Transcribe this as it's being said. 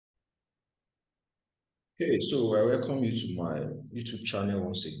Okay, so I welcome you to my YouTube channel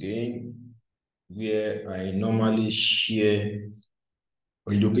once again, where I normally share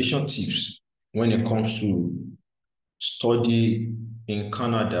relocation tips when it comes to study in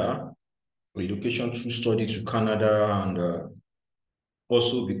Canada, relocation through study to Canada, and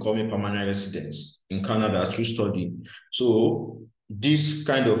also becoming permanent residents in Canada through study. So this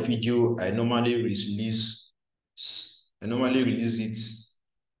kind of video, I normally release it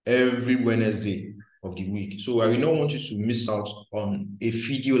every Wednesday of the week. So I will not want you to miss out on a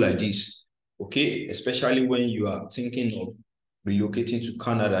video like this, okay? Especially when you are thinking of relocating to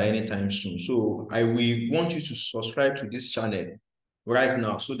Canada anytime soon. So I will want you to subscribe to this channel right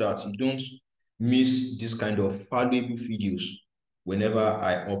now so that you don't miss this kind of valuable videos whenever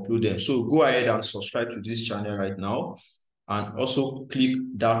I upload them. So go ahead and subscribe to this channel right now, and also click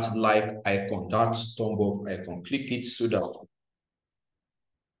that like icon, that thumb up icon. Click it so that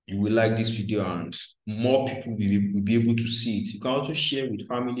you will like this video and more people will be able to see it. You can also share with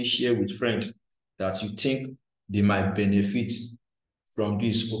family, share with friends that you think they might benefit from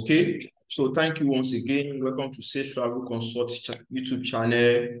this, okay? So thank you once again. Welcome to Safe Travel Consult YouTube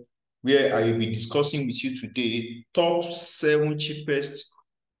channel, where I will be discussing with you today top 7 cheapest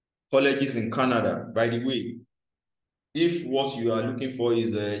colleges in Canada. By the way, if what you are looking for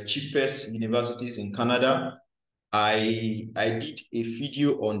is the cheapest universities in Canada, I did a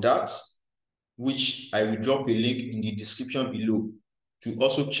video on that, which I will drop a link in the description below to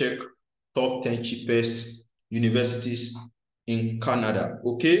also check top 10 cheapest universities in Canada,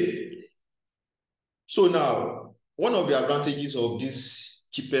 okay? So now, one of the advantages of these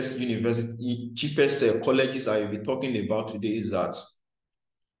cheapest colleges I will be talking about today is that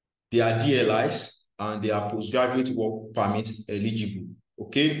they are DLIs and they are postgraduate work permit eligible,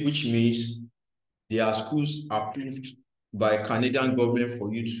 okay? Which means they are schools approved by Canadian government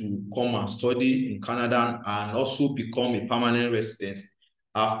for you to come and study in Canada and also become a permanent resident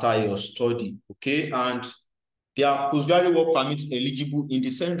after your study, okay? And they are postgraduate work permit eligible in the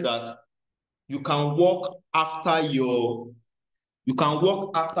sense that you can work after your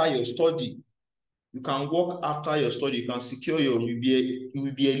study. You can work after your study. You can secure you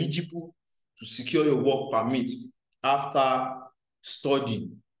will be eligible to secure your work permit after study.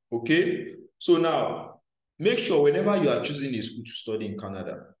 Okay. So now, make sure whenever you are choosing a school to study in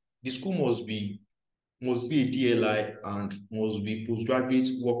Canada, the school must be a DLI and must be postgraduate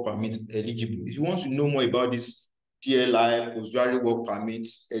work permit eligible. If you want to know more about this DLI postgraduate work permit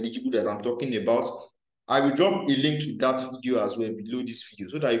eligible that I'm talking about, I will drop a link to that video as well below this video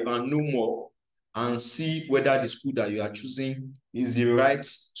so that you can know more and see whether the school that you are choosing is the right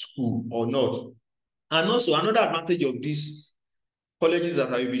school or not. And also, another advantage of these colleges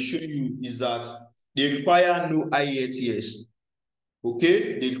that I will be showing you is that they require no IELTS.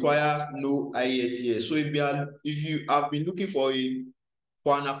 Okay, they require no IELTS. So if you have been looking for an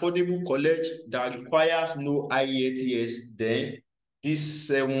affordable college that requires no IELTS, then these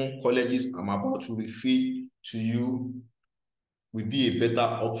 7 colleges I'm about to refer to you will be a better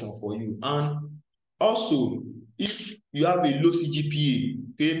option for you. And also, if you have a low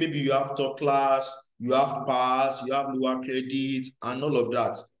CGPA, okay, maybe you have top class, you have pass, you have lower credit, and all of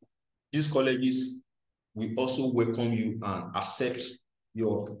that, these colleges will also welcome you and accept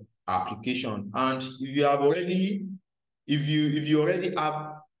your application. And if you already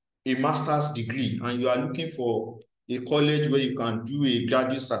have a master's degree and you are looking for a college where you can do a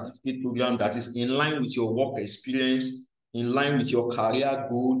graduate certificate program that is in line with your work experience, in line with your career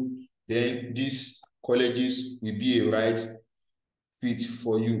goal, then these colleges will be a right fit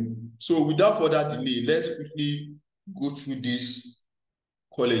for you. So without further delay, let's quickly go through these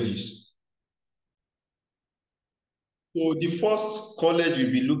colleges. So the first college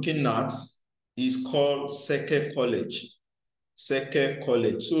we'll be looking at is called Seke College. Seke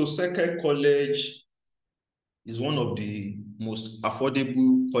College. So Seke College is one of the most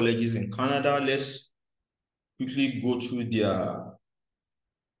affordable colleges in Canada. Let's quickly go through their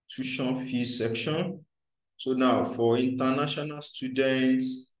tuition fee section. So now for international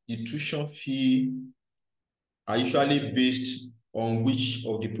students, the tuition fee are usually based on which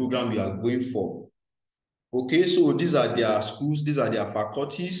of the program you are going for. Okay, so these are their schools, these are their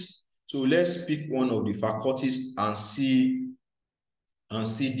faculties. So let's pick one of the faculties and see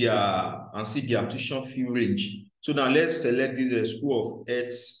their tuition fee range. So now let's select this School of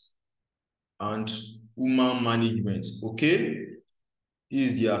Health and Human Management. Okay,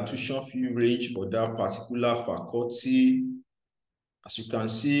 this is their tuition fee range for that particular faculty. As you can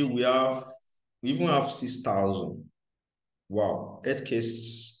see, we even have 6,000. Wow,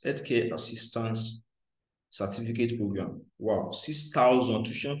 healthcare assistance certificate program. Wow, 6,000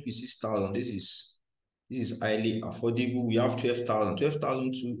 tuition fee, 6,000. This is This is highly affordable. We have 12,000.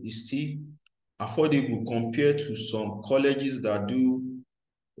 12,000 too is still affordable compared to some colleges that do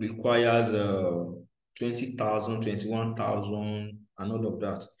requires 20,000, 21,000, and all of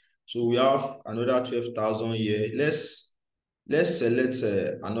that. So we have another 12,000 here. Let's select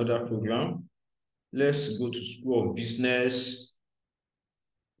another program. Let's go to School of Business.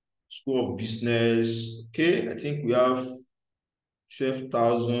 School of Business. Okay, I think we have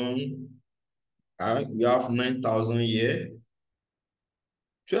 12,000. We have 9,000 here.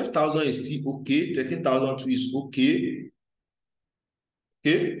 12,000 is still okay. 13,002 is okay.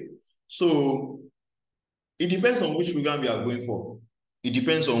 Okay, so it depends on which program you are going for. It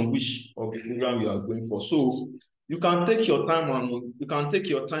depends on which of the program you are going for. So you can take your time and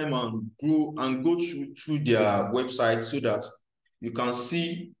go through their website so that you can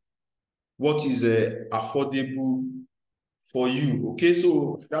see what is affordable for you. Okay,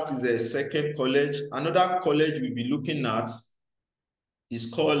 so that is a second college. Another college we'll be looking at is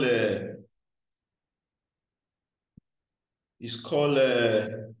called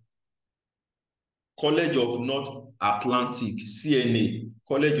College of North Atlantic, CNA,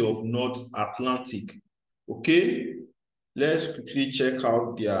 College of North Atlantic. Okay, let's quickly check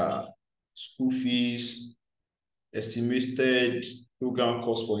out their school fees, estimated program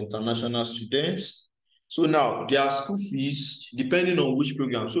cost for international students. So now their school fees, depending on which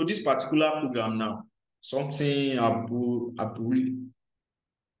program. So this particular program now, something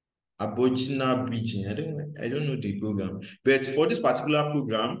Aboriginal Bridging. I don't know the program, but for this particular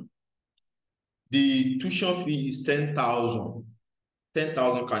program, the tuition fee is 10,000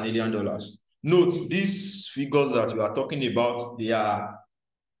 Canadian dollars. Note, these figures that we are talking about, they are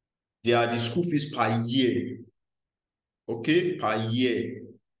the school fees per year. Okay, per year.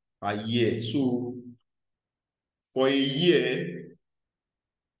 So for a year,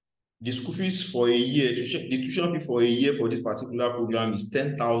 the school fees for a year, the tuition fee for a year for this particular program is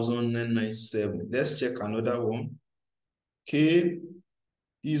 10,997. Let's check another one. Okay,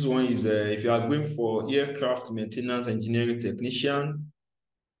 this one is if you are going for aircraft maintenance engineering technician,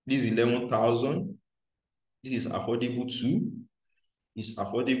 this is 11,000. This is affordable too. It's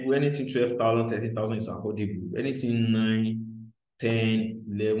affordable. Anything 12,000, 13,000 is affordable. Anything 9, 10,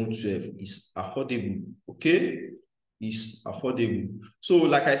 11, 12 is affordable. Okay? Is affordable. So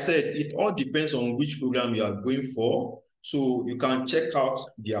like I said, it all depends on which program you are going for. So you can check out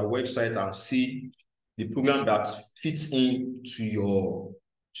their website and see the program that fits in to your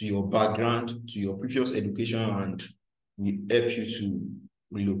background, to your previous education, and will help you to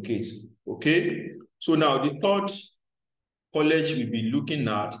relocate. Okay? So now the third college we'll be looking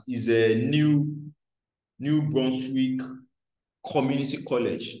at is a New Brunswick Community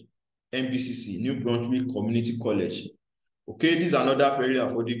College, NBCC, New Brunswick Community College. Okay, this is another very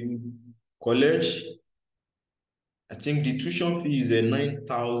affordable college. I think the tuition fee is a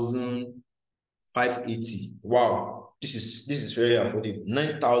 9,580. Wow, this is very affordable.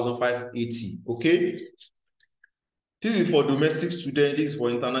 9,580. Okay. This is for domestic students, this is for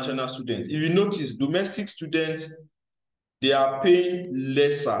international students. If you notice, domestic students, they are paying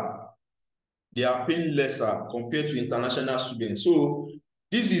lesser. They are paying lesser compared to international students. So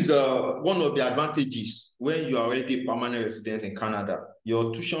this is one of the advantages when you are already a permanent resident in Canada.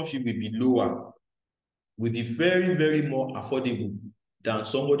 Your tuition fee will be lower, will be very, very more affordable than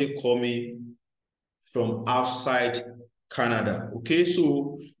somebody coming from outside Canada. Okay,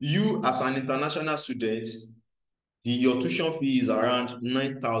 so you as an international student, your tuition fee is around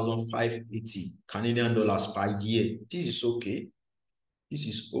 9,580 Canadian dollars per year. This is okay. This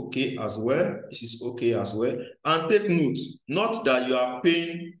is okay as well. This is okay as well. And take note, not that you are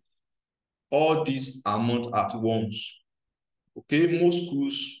paying all this amount at once. Okay, most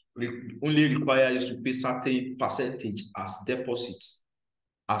schools only require you to pay certain percentage as deposits.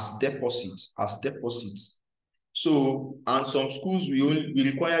 So, and some schools will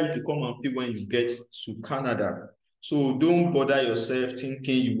require you to come and pay when you get to Canada. So don't bother yourself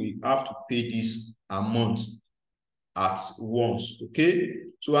thinking you will have to pay this amount at once. Okay,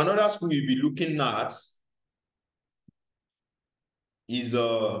 so another school you'll be looking at is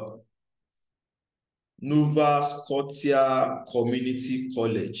Nova Scotia Community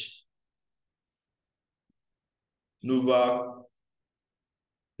College. Nova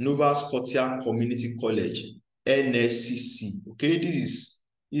Scotia Community College, NSCC. Okay, this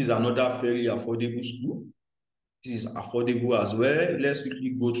is another very affordable school. This is affordable as well. Let's quickly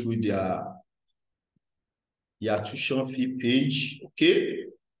go through their tuition fee page. Okay,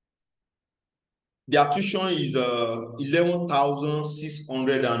 their tuition is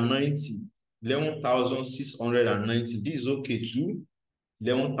 11,690. 11,690. This is okay too.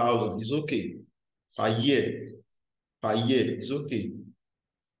 11,000 is okay. per year. Per year, it's okay.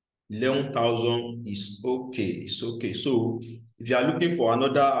 11,000 is okay. It's okay. So if you are looking for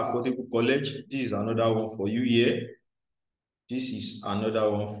another affordable college, this is another one for you here. This is another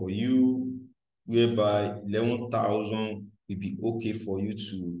one for you, whereby 11,000 will be okay for you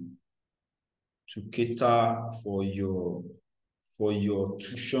to cater for your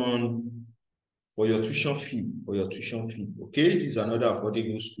tuition, fee, Okay, this is another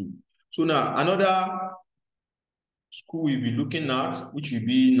affordable school. So now another school we'll be looking at, which will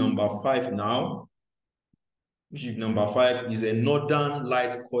be number 5 now, which is number 5, is a Northern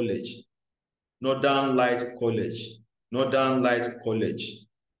Light College. Northern Light College. Northern Light College.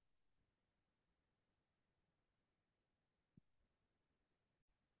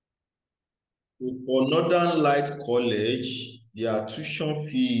 For Northern Light College, their tuition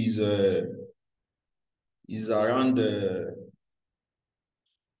fee is around,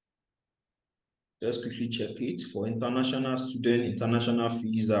 let's quickly check it. For international student, international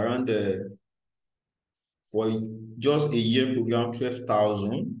fee is around, for just a year program,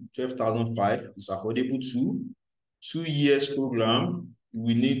 12,000, 12,500 is affordable too. 2 years program,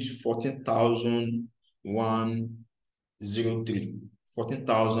 we need 14,103,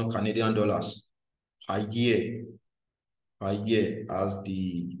 14,000 Canadian dollars per year, as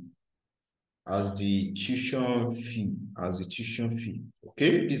the tuition fee,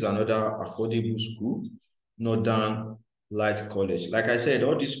 Okay, this is another affordable school, Northern Light College. Like I said,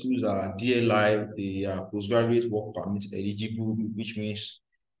 all these schools are DLI, they are postgraduate work permit eligible, which means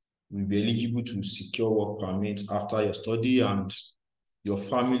you'll be eligible to secure work permit after your study and your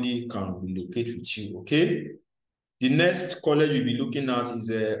family can relocate with you, okay? The next college you'll be looking at is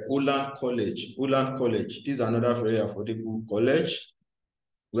Holland College. Holland College. This is another very affordable college,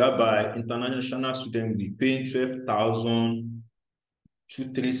 whereby international students will be paying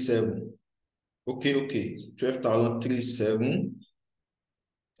 12,237. Okay. 12,337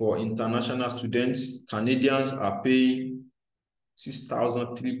 for international students. Canadians are paying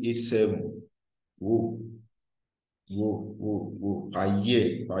 6,387. Whoa. Per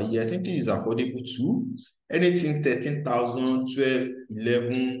year. I think this is affordable too. Anything 13,000, 12,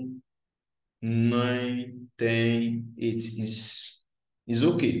 11, 9, 10, 8 is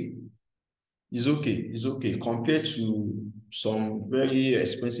okay. It's okay compared to some very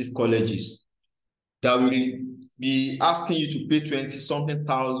expensive colleges that will be asking you to pay 20 something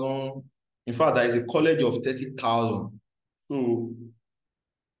thousand. In fact, there is a college of 30,000. So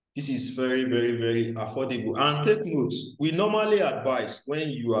this is very, very, very affordable. And take note, we normally advise when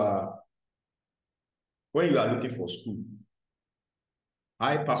you are looking for school,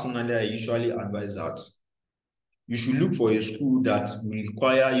 I usually advise that you should look for a school that will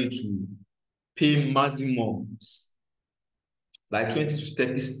require you to pay maximum like 20 to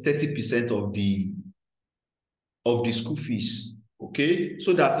 30% of the school fees, okay?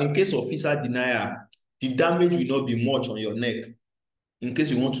 So that in case of visa denial, the damage will not be much on your neck in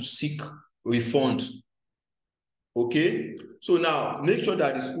case you want to seek refund, okay? So now, make sure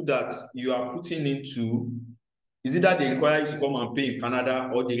that the school that you are putting into, is it that they require you to come and pay in Canada,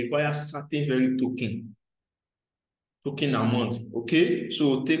 or they require certain very token amount, okay?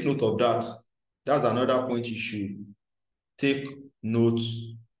 So take note of that. That's another point you should take note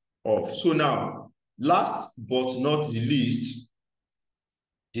of. So now, last but not the least,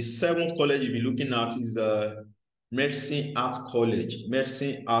 the 7th college you'll be looking at is Medicine Art College.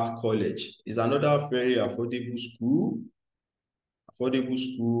 Medicine Art College is another very affordable school.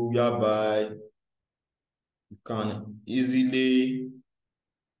 Whereby you can easily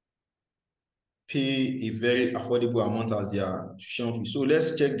pay a very affordable amount as their tuition fee. So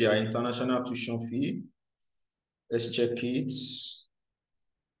let's check their international tuition fee. Let's check it.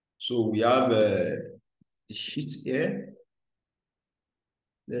 So we have the sheet here.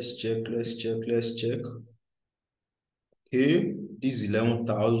 Let's check. Okay, this is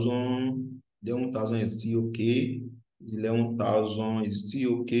 11,000. 11,000 is still okay. 11,000 is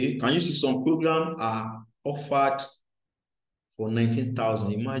still okay. Can you see some programs are offered for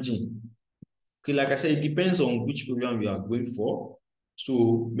 19,000? Imagine. Okay, like I said, it depends on which program you are going for.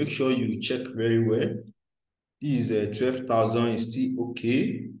 So make sure you check very well. This is 12,000 is still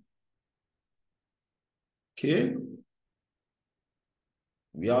okay. Okay.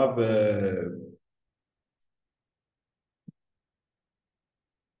 We have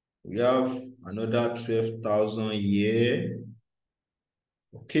another 12,000 here.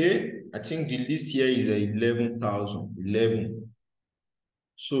 Okay, I think the list here is 11,000. 11.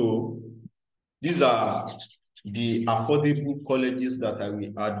 So these are the affordable colleges that I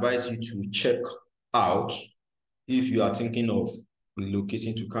will advise you to check out if you are thinking of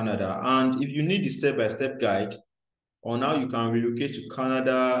relocating to Canada. And if you need the step-by-step guide on how you can relocate to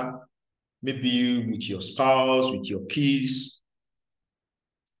Canada, maybe with your spouse, with your kids,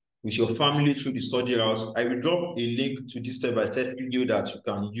 with your family through the study house, I will drop a link to this step-by-step video that you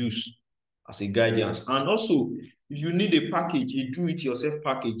can use as a guidance. And also, if you need a package, a do-it-yourself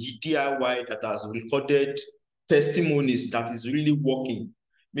package, a DIY that has recorded testimonies that is really working,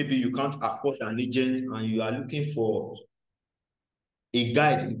 maybe you can't afford an agent and you are looking for a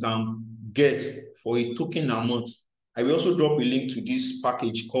guide you can get for a token a month, I will also drop a link to this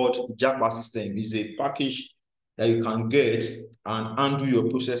package called Japa System. It's a package that you can get and undo your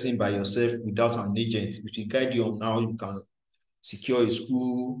processing by yourself without an agent, which will guide you on how you can secure a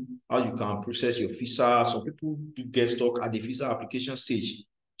school, how you can process your visa. Some people do get stuck at the visa application stage.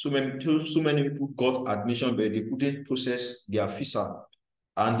 So many people got admission, but they couldn't process their visa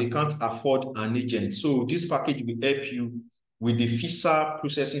and they can't afford an agent. So this package will help you with the visa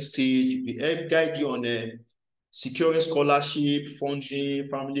processing stage, will help guide you on securing scholarship, funding,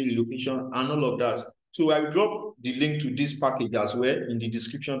 family relocation, and all of that. So I will drop the link to this package as well in the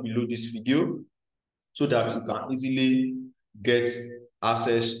description below this video so that you can easily get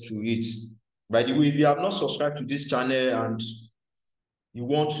access to it. By the way, if you have not subscribed to this channel and you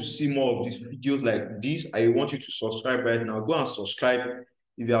want to see more of these videos like this, I want you to subscribe right now. Go and subscribe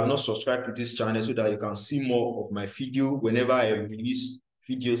if you have not subscribed to this channel so that you can see more of my video whenever I release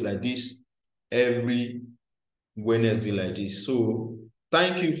videos like this every Wednesday like this. So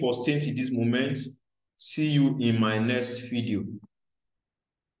thank you for staying to this moment. See you in my next video.